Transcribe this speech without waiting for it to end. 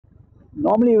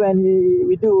Normally, when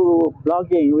we do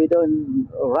blogging, we don't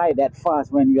ride that fast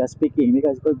when we are speaking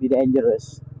because it could be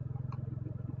dangerous.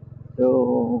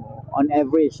 So, on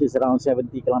average, it's around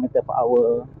 70 kilometer per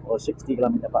hour or 60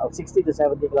 kilometer per hour, 60 to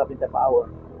 70 kilometer per hour.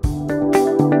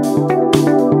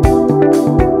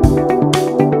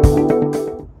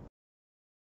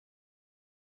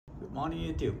 Good morning,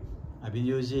 YouTube. I've been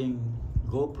using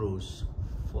GoPros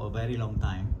for a very long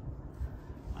time.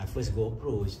 My first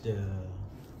GoPro is the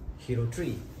Hero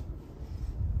 3.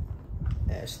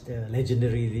 That's the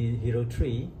legendary Hero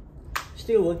 3.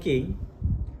 Still working,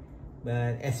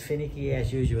 but as finicky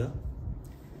as usual.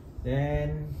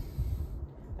 Then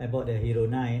I bought the Hero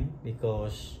 9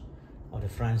 because of the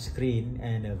front screen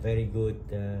and a very good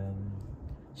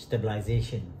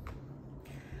stabilization.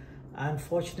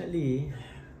 Unfortunately,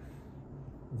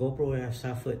 GoPro have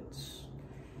suffered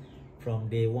from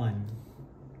day one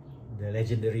the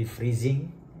legendary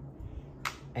freezing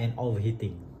and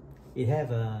overheating. It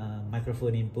have a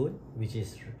microphone input, which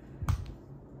is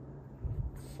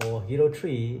for Hero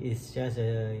 3 it's just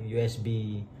a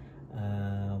USB,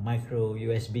 micro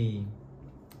USB.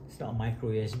 It's not micro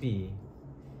USB,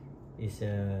 it's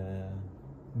a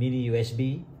mini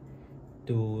USB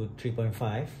to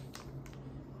 3.5,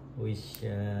 which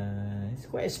is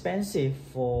quite expensive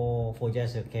for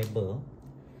just a cable.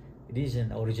 It is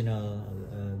an original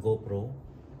GoPro,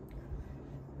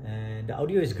 and the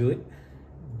audio is good,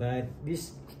 but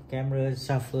this camera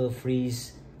suffer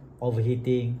freeze,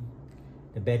 overheating.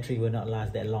 The battery will not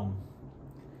last that long,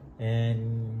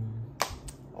 and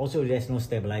also there's no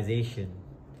stabilization.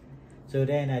 So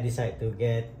then I decided to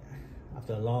get,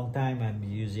 after a long time I'm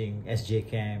using SJ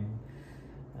Cam,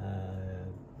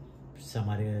 some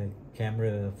other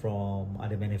camera from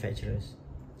other manufacturers.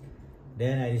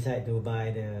 Then I decided to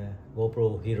buy the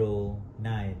GoPro Hero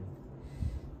 9.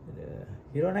 The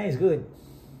Hero 9 is good.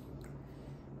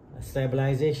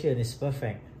 Stabilization is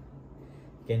perfect.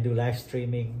 You can do live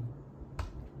streaming.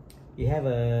 You have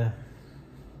a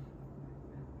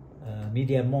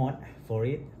media mode for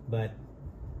it, but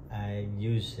I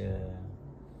use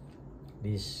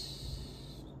this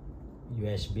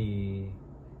USB-C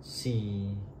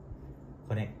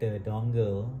connector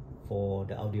dongle for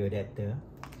the audio adapter,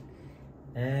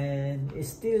 and it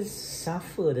still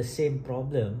suffer the same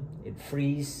problem. It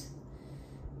freeze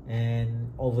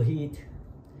and overheat.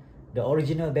 The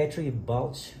original battery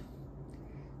bulged,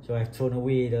 so I've thrown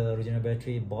away the original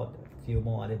battery, bought a few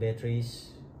more other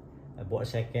batteries. I bought a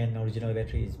second original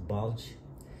battery, it's bulged.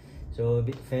 So a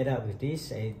bit fed up with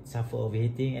this. I suffer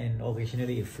overheating and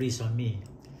occasionally it freezes on me.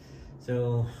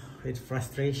 So it's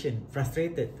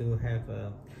frustrated to have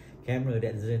a camera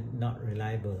that's not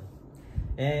reliable.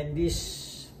 And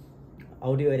this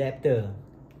audio adapter,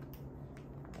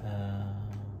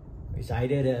 it's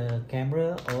either the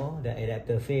camera or the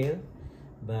adapter fail,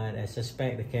 but I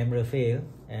suspect the camera failed,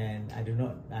 and I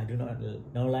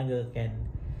no longer can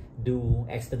do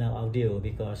external audio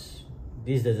because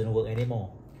this doesn't work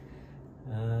anymore.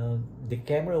 The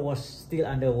camera was still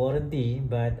under warranty,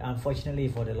 but unfortunately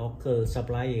for the local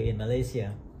supplier in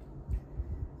Malaysia,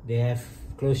 they have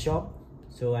closed shop,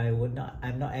 so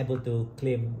I'm not able to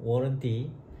claim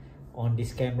warranty on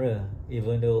this camera,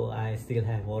 even though I still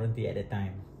have warranty at the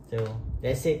time. So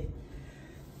that's it.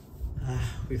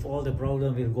 With all the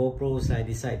problem with GoPros, I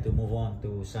decided to move on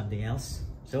to something else.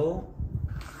 So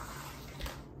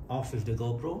off with the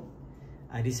GoPro,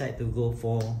 I decided to go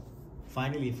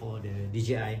finally for the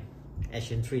DJI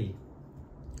Action 3.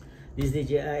 This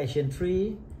DJI Action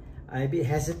 3, I'm a bit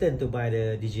hesitant to buy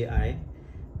the DJI.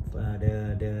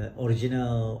 The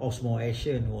original Osmo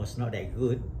Action was not that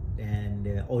good, and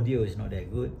the audio is not that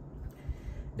good.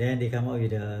 Then they come out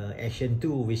with the Action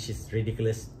 2, which is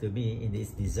ridiculous to me in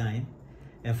its design.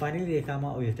 And finally they come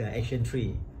out with the Action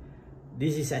 3.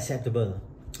 This is acceptable.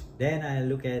 Then I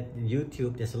look at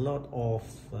YouTube, there's a lot of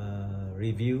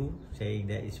review saying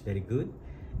that it's very good,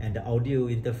 and the audio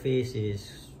interface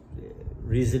is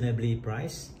reasonably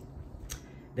priced.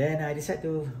 Then I decided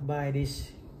to buy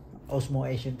this Osmo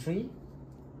Action 3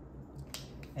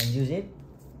 and use it.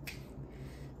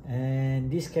 And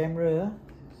this camera,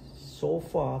 so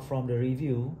far from the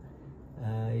review,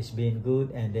 it's been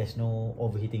good, and there's no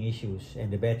overheating issues.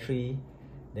 And the battery,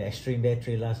 the extreme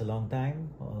battery, lasts a long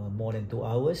time, more than 2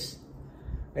 hours.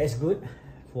 That's good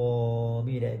for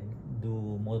me that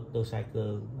do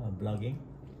motorcycle blogging.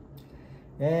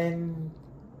 And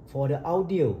for the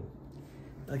audio,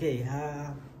 okay,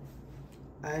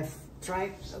 I've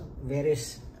tried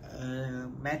various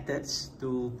methods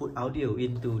to put audio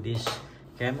into this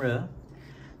camera.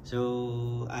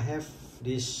 So I have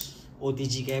this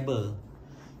OTG cable.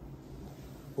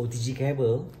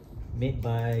 made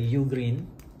by Ugreen.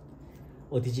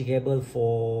 OTG cable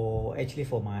for actually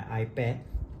for my iPad,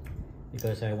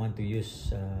 because I want to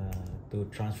use to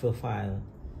transfer file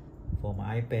for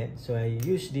my iPad. So I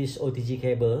use this OTG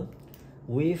cable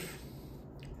with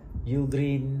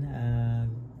Ugreen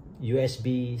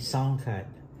USB sound card.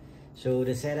 So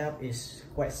the setup is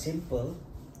quite simple.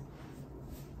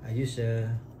 I use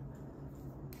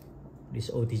this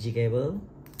OTG cable,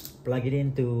 plug it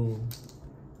into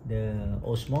the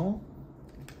Osmo,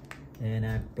 and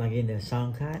I plug in the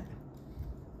sound card.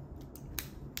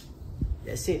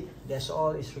 That's it. That's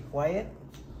all is required.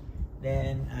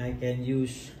 Then I can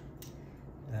use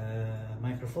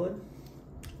microphone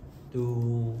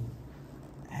to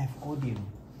have audio.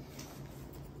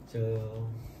 So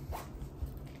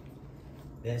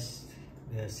that's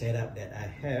the setup that I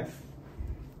have.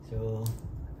 So,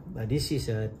 but this is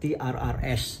a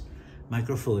TRRS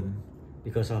microphone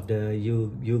because of the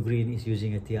Ugreen is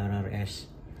using a TRRS.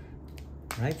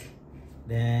 Right,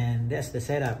 then that's the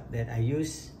setup that I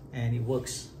use, and it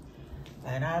works.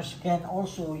 And I can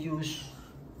also use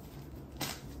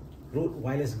Rode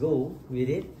Wireless Go with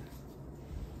it.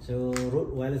 So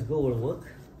Rode Wireless Go will work,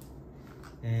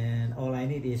 and all I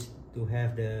need is to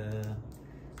have the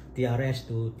TRS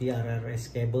to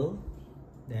TRRS cable,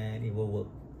 then it will work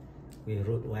with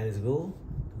Rode Wireless Go.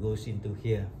 Goes into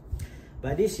here,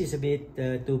 but this is a bit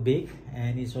too big,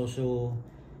 and it's also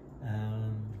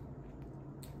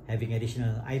having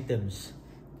additional items.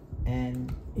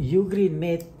 And Ugreen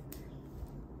made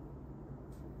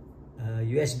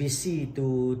USB-C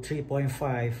to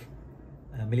 3.5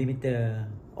 millimeter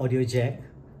audio jack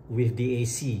with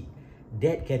DAC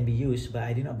that can be used, but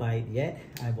I did not buy it yet.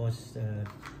 I was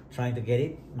trying to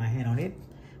get my hand on it,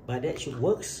 but that should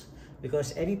works,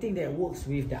 because anything that works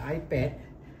with the iPad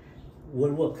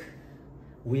will work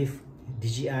with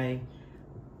Dji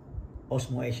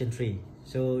Osmo Action 3.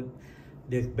 So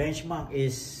the benchmark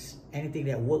is anything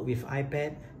that work with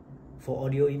iPad for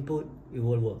audio input, it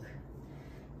will work.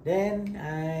 Then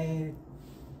I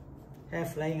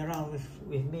have lying around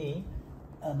with me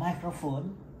a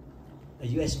microphone, a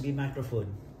USB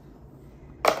microphone.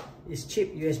 It's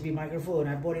cheap USB microphone.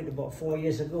 I bought it about 4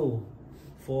 years ago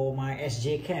for my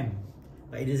SJ cam,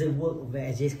 but it doesn't work with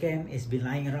SJ cam. It's been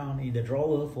lying around in the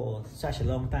drawer for such a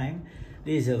long time.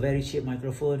 This is a very cheap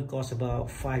microphone, costs about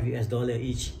 $5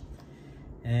 each.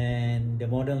 And the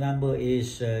model number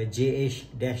is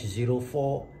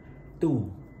JH-042,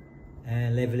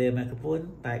 and lavalier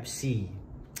microphone type C,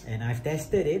 and I've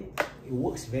tested it. It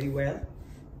works very well,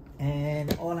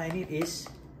 and all I need is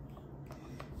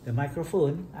the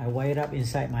microphone. I wire up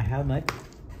inside my helmet.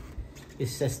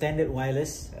 It's a standard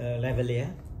wireless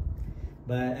lavalier,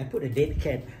 but I put a dead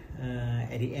cat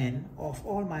at the end of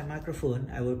all my microphone.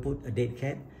 I will put a dead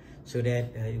cat so that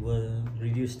it will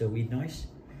reduce the wind noise.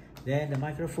 Then the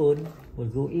microphone will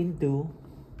go into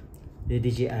the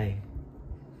DJI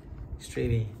straight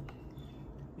away.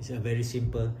 It's a very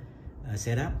simple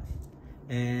setup,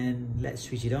 and let's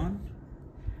switch it on.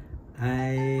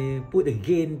 I put the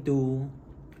gain to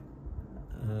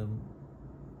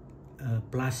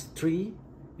 +3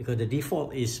 because the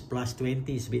default is +20.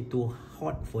 It's a bit too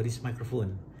hot for this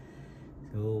microphone.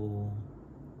 So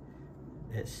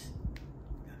let's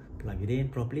plug it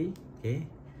in properly. Okay.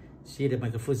 See the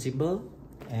microphone symbol,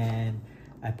 and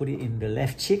I put it in the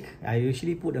left cheek. I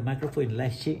usually put the microphone in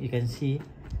left cheek. You can see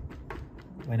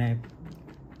when it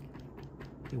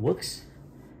works,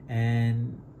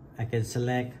 and I can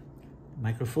select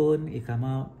microphone. It come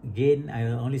out gain. I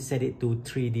will only set it to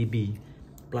 3 dB,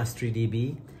 +3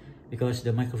 dB, because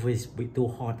the microphone is a bit too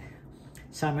hot.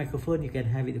 Some microphone you can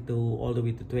have it to all the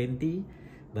way to 20,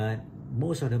 but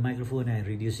most of the microphone I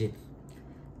reduce it.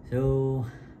 So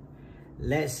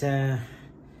let's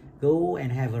go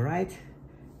and have a ride.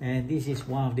 And this is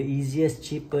one of the easiest,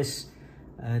 cheapest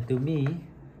to me,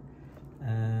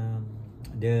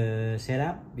 the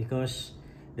setup, because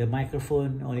the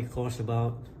microphone only costs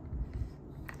about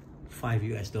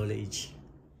 $5 each.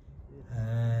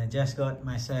 Just got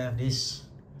myself this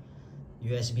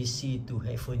USB-C to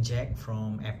headphone jack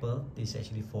from Apple. This is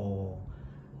actually for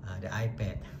the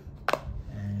iPad,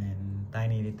 and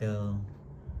tiny little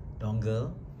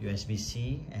dongle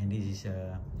USB-C, and this is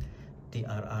a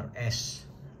TRRS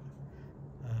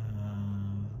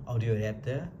audio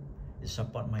adapter. It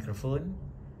support microphone.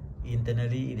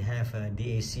 Internally, it have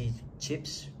DAC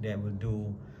chips that will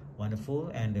do wonderful,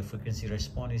 and the frequency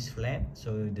response is flat,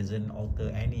 so it doesn't alter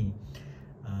any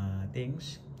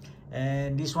things.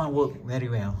 And this one worked very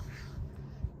well.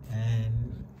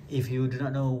 And if you do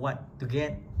not know what to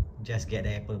get, just get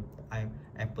the Apple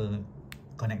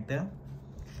connector.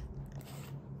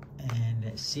 And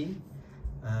let's see,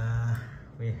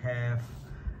 we can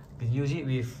use it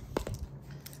with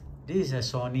this is a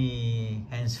Sony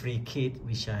hands-free kit,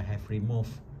 which I have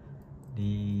removed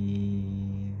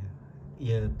the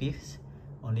earpiece,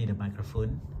 only the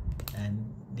microphone. And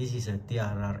this is a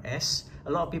TRRS.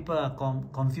 A lot of people are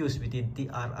confused between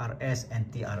TRRS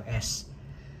and TRS.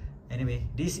 Anyway,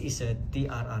 this is a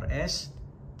TRRS,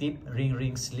 tip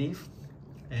ring sleeve,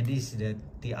 and this is the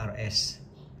TRS,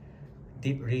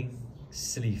 tip ring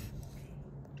sleeve.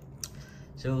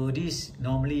 So this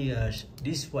normally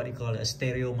this is what you call a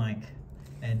stereo mic,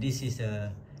 and this is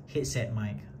a headset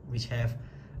mic which have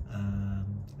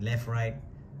left right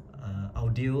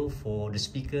audio for the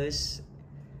speakers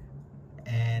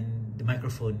and the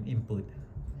microphone input.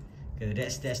 Okay,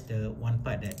 that's the one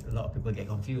part that a lot of people get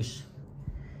confused.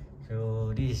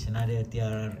 So this is another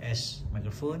TRRS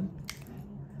microphone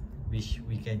which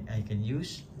I can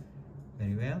use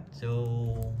very well.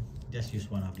 So just use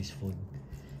one of this phone.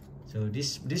 So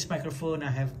this microphone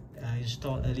I have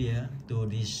installed earlier to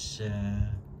this.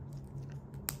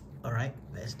 Alright,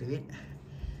 let's do it.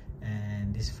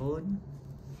 And this phone,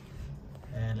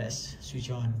 and let's switch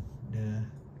on the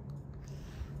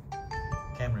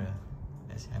camera.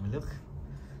 Let's have a look.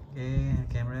 Okay,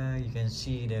 camera, you can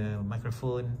see the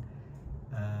microphone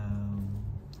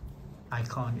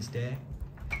icon is there.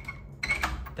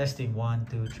 Testing 1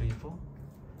 2 3 4.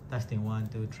 Testing 1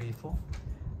 2 3 4.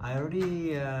 I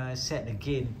already set the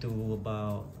gain to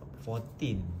about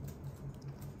 14.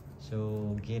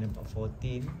 So gain about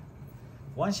 14.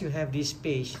 Once you have this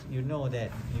page, you know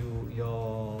that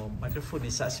your microphone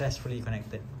is successfully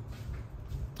connected.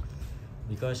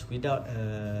 Because without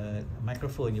a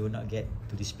microphone, you will not get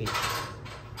to this page.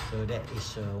 So that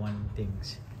is one thing.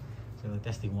 So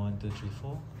testing 1 2 3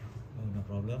 4. No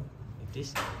problem with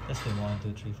this. Testing 1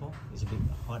 2 3 4. It's a bit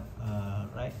hot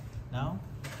right now.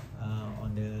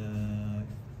 On the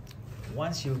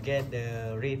once you get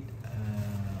the rate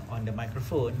on the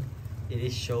microphone, it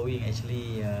is showing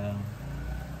actually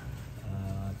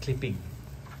clipping.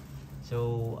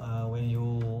 So when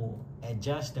you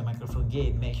adjust the microphone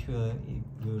gain, make sure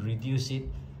you reduce it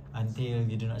until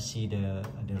you do not see the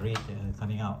rate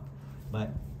coming out. But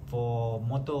for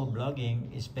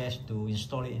motovlogging, it's best to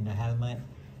install it in the helmet,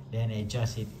 then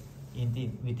adjust it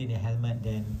within the helmet,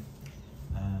 then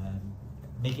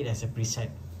make it as a preset.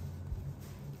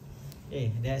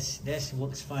 Okay, that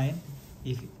works fine.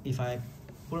 If I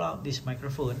pull out this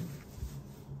microphone,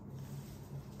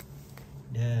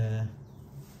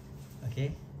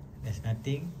 okay, there's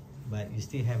nothing, but you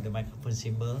still have the microphone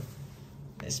symbol.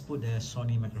 Let's put the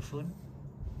Sony microphone.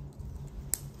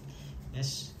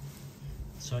 Yes,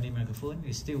 Sony microphone,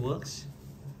 it still works.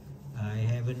 I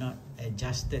have not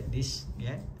adjusted this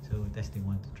yet. So testing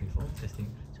 1 2 3 4, testing.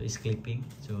 So it's clipping,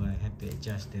 so I have to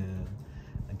adjust the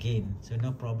gain. So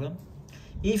no problem.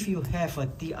 If you have a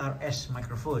TRS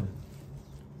microphone,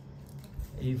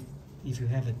 if you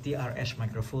have a TRS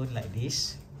microphone like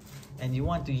this, and you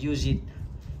want to use it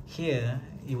here,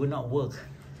 it will not work.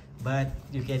 But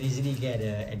you can easily get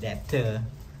an adapter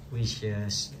which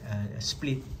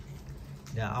split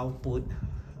the output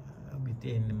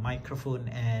between the microphone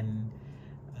and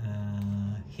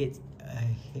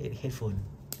headphone.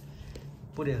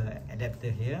 Put an adapter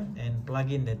here and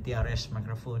plug in the TRS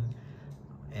microphone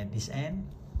at this end.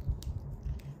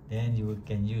 Then you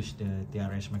can use the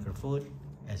TRS microphone,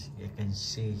 as you can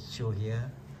see show here.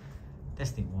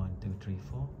 Testing 1 2 3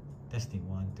 4. Testing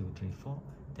 1 2 3 4.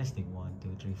 Testing 1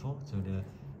 2 3 4. So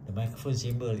the microphone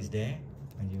symbol is there.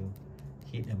 When you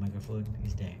hit the microphone,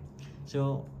 is there.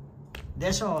 So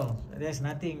that's all. There's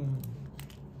nothing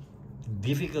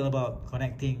difficult about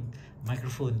connecting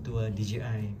microphone to a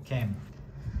DJI cam.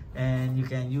 And you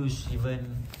can use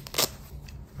even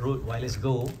Rode Wireless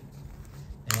Go,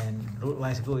 and Rode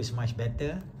Wireless Go is much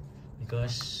better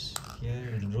because here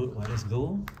Rode Wireless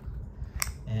Go,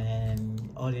 and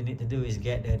all you need to do is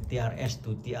get the TRS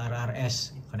to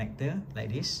TRRS connector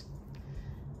like this.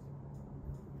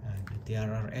 The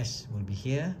TRRS will be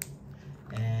here,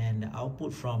 and the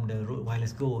output from the Rode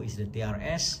Wireless Go is the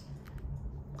TRS.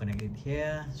 Connect it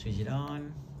here, switch it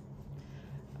on.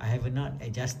 I have not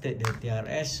adjusted the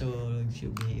TRS, so it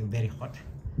should be very hot.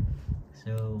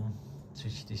 So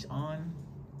switch this on.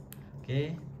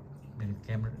 Okay, the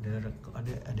camera, the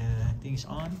other things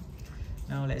on.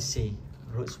 Now let's see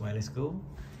Rode Wireless Go.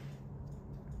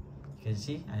 You can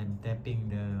see I am tapping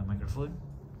the microphone,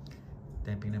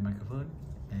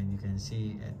 and you can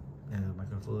see the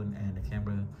microphone and the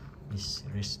camera is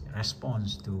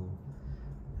responds to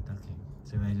talking.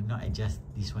 So I do not adjust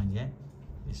this one yet.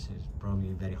 This is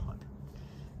probably very hot.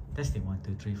 Testing 1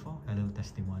 2 3 4. Hello,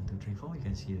 testing 1 2 3 4. You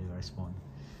can see the response.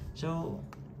 So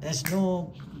there's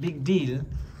no big deal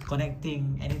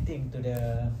connecting anything to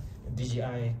the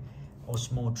DJI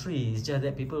Osmo 3. It's just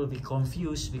that people will be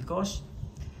confused because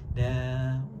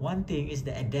the one thing is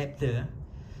the adapter,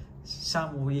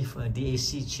 some with a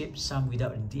DAC chip, some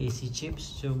without DAC chips.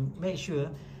 So make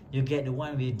sure you get the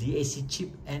one with DAC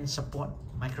chip and support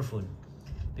microphone,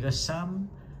 because some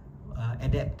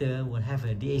adapter will have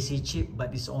a DAC chip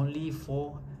but it's only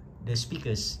for the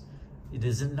speakers. It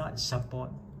does not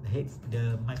support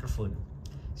the microphone.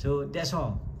 So that's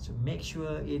all. So make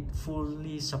sure it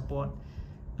fully support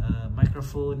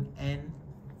microphone and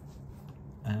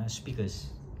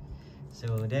speakers,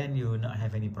 so then you will not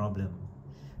have any problem.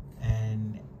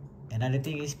 And another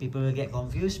thing is people will get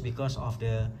confused because of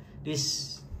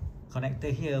this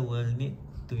connector here will need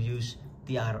to use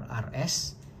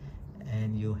TRRS,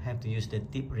 and you have to use the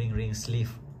tip ring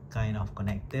sleeve kind of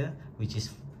connector, which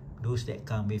is those that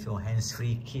come with your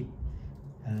hands-free kit,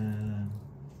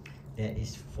 that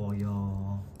is for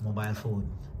your mobile phone.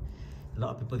 A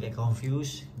lot of people get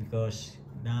confused because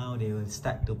now they will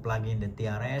start to plug in the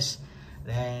TRS,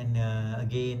 then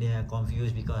again they are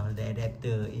confused because the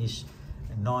adapter is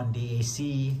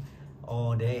non-DAC,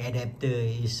 or the adapter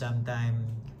is sometimes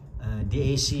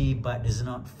DAC but does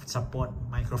not support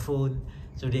microphone.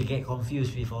 So they get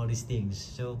confused with all these things.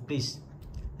 So please,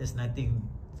 there's nothing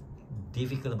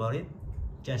difficult about it.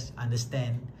 Just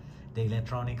understand the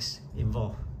electronics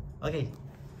involved. Okay,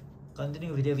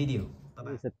 continue with the video.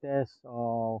 Bye-bye. It's a test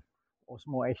of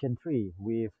Osmo Action 3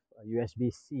 with a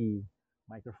USB-C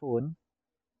microphone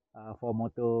for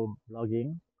motor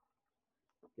vlogging.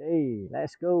 Okay,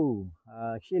 let's go.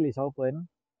 Shield is open.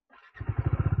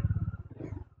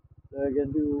 So we're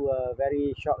going to do a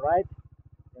very short ride.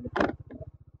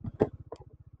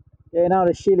 Okay, now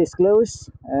the shield is closed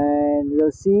and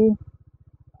we'll see.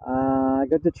 I'm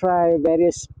going to try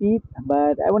various speed,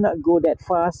 but I will not go that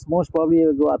fast. Most probably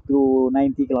will go up to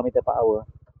 90 km/h.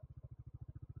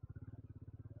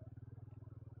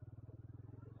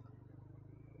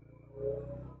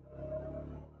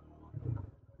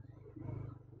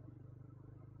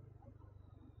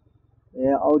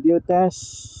 Yeah, audio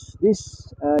test.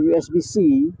 This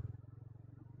USB-C,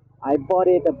 I bought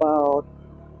it about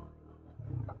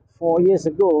 4 years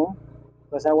ago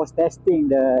because I was testing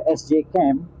the SJ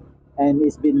Cam, and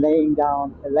it's been laying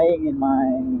in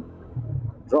my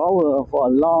drawer for a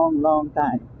long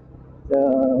time.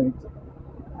 So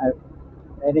I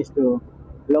managed to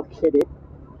locate it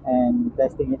and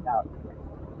testing it out.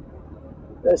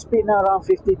 The speed now around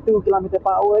 52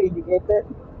 km/h indicated,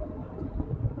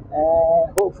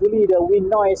 and hopefully the wind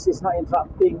noise is not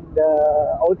interrupting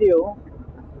the audio.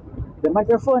 The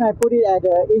microphone, I put it at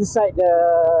inside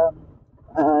the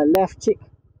left cheek,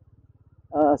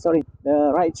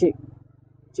 the right cheek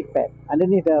pad,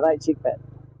 underneath the right cheek pad.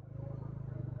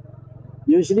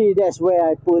 Usually that's where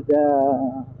I put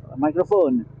the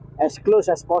microphone, as close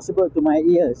as possible to my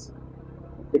ears,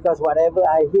 because whatever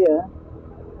I hear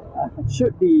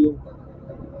should be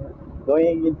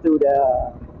going into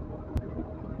the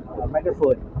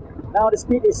microphone. Now the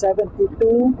speed is 72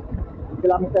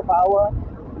 km/h.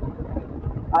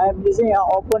 I am using an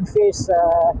open face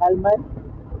helmet,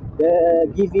 the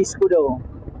GV Scudo.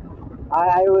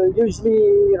 I will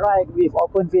usually ride with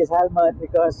open face helmet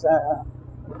because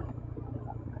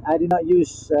I do not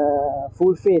use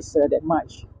full face that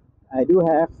much. I do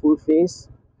have full face,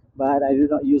 but I do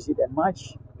not use it that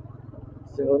much.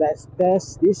 So let's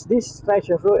test this stretch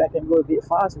of road. I can go a bit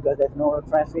fast because there's no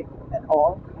traffic at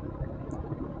all.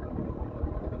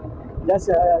 Just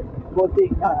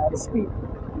quoting the speed: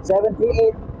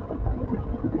 78,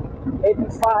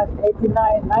 85,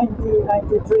 89, 90,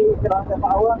 93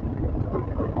 km/h,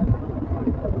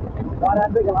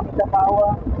 100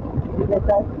 km/h.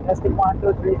 Indicator, testing 1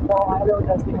 2 3 4. Hello,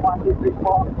 testing 1 2 3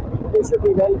 4. This should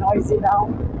be very noisy now.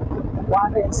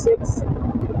 106.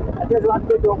 I just want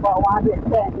to do about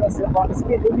 110. That's about the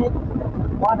speed limit.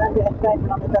 110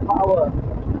 km/h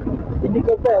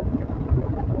indicated.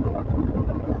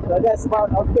 So that's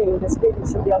about okay. The speed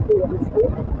should be okay on the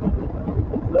speed.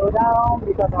 Slow down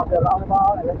because of the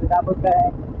roundabout. I have to double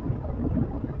back.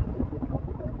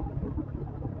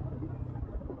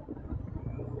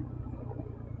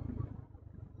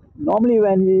 Normally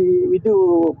when we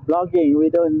do vlogging, we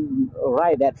don't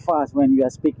ride that fast when we are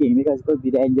speaking because it could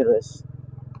be dangerous.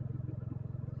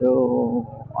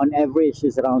 So on average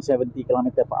it's around 70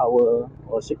 km/h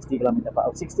or 60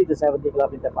 km/h, 60 to 70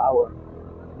 km/h.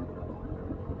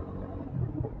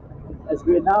 That's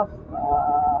good enough.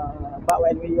 But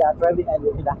when we are traveling at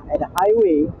the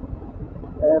highway,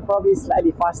 probably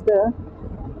slightly faster.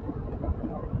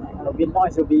 wind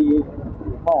noise will be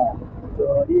more.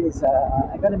 So this is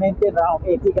I'm going to maintain around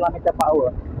 80 kilometer per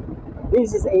hour.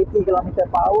 This is 80 kilometer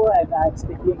per hour, and I'm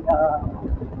speaking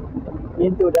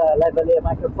into the lavalier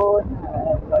microphone.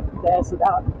 I'm going to test it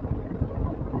out.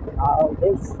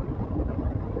 This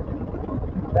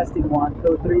testing 1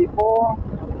 2 3 4.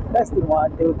 Testing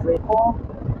 1 2 3 4.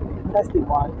 Testing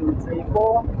 1 2 3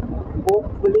 4.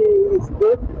 Hopefully it's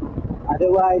good.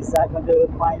 Otherwise, I'm going to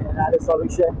find another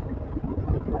solution,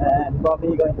 and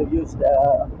probably going to use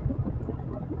the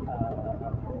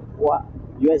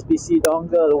USB-C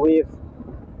dongle with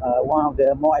one of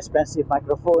the more expensive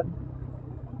microphone,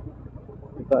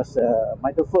 because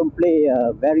microphone play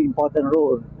a very important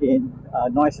role in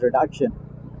noise reduction.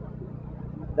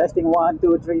 Testing 1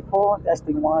 2 3 4.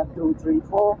 Testing 1 2 3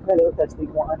 4. Hello,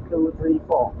 testing 1 2 3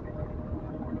 4.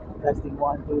 Testing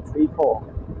 1 2 3 4.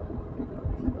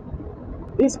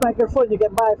 This microphone you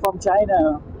can buy from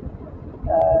China.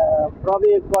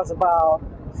 Probably it costs about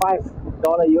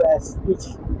 $5 US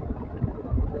each.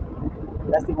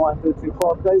 Testing 1 2 3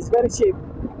 4. Because it's very cheap.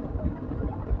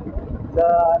 So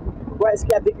I'm quite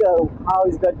skeptical how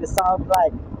it's going to sound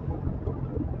like.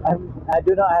 I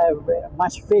do not have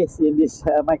much faith in this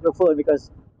microphone because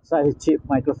it's such a cheap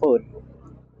microphone.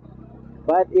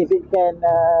 But if it can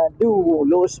do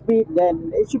low speed,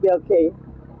 then it should be okay.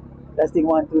 Testing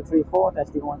 1 2 3 4.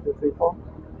 Testing 1 2 3 4.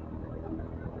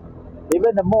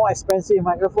 Even the more expensive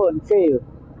microphone fail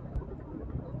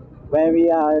when we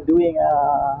are doing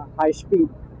high speed.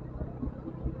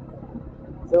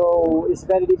 So it's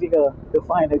very difficult to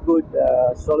find a good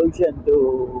solution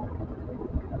to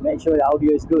make sure the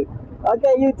audio is good.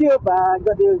 Okay, YouTube, I'm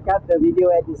going to cut the video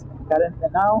at this current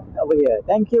now over here.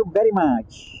 Thank you very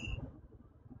much.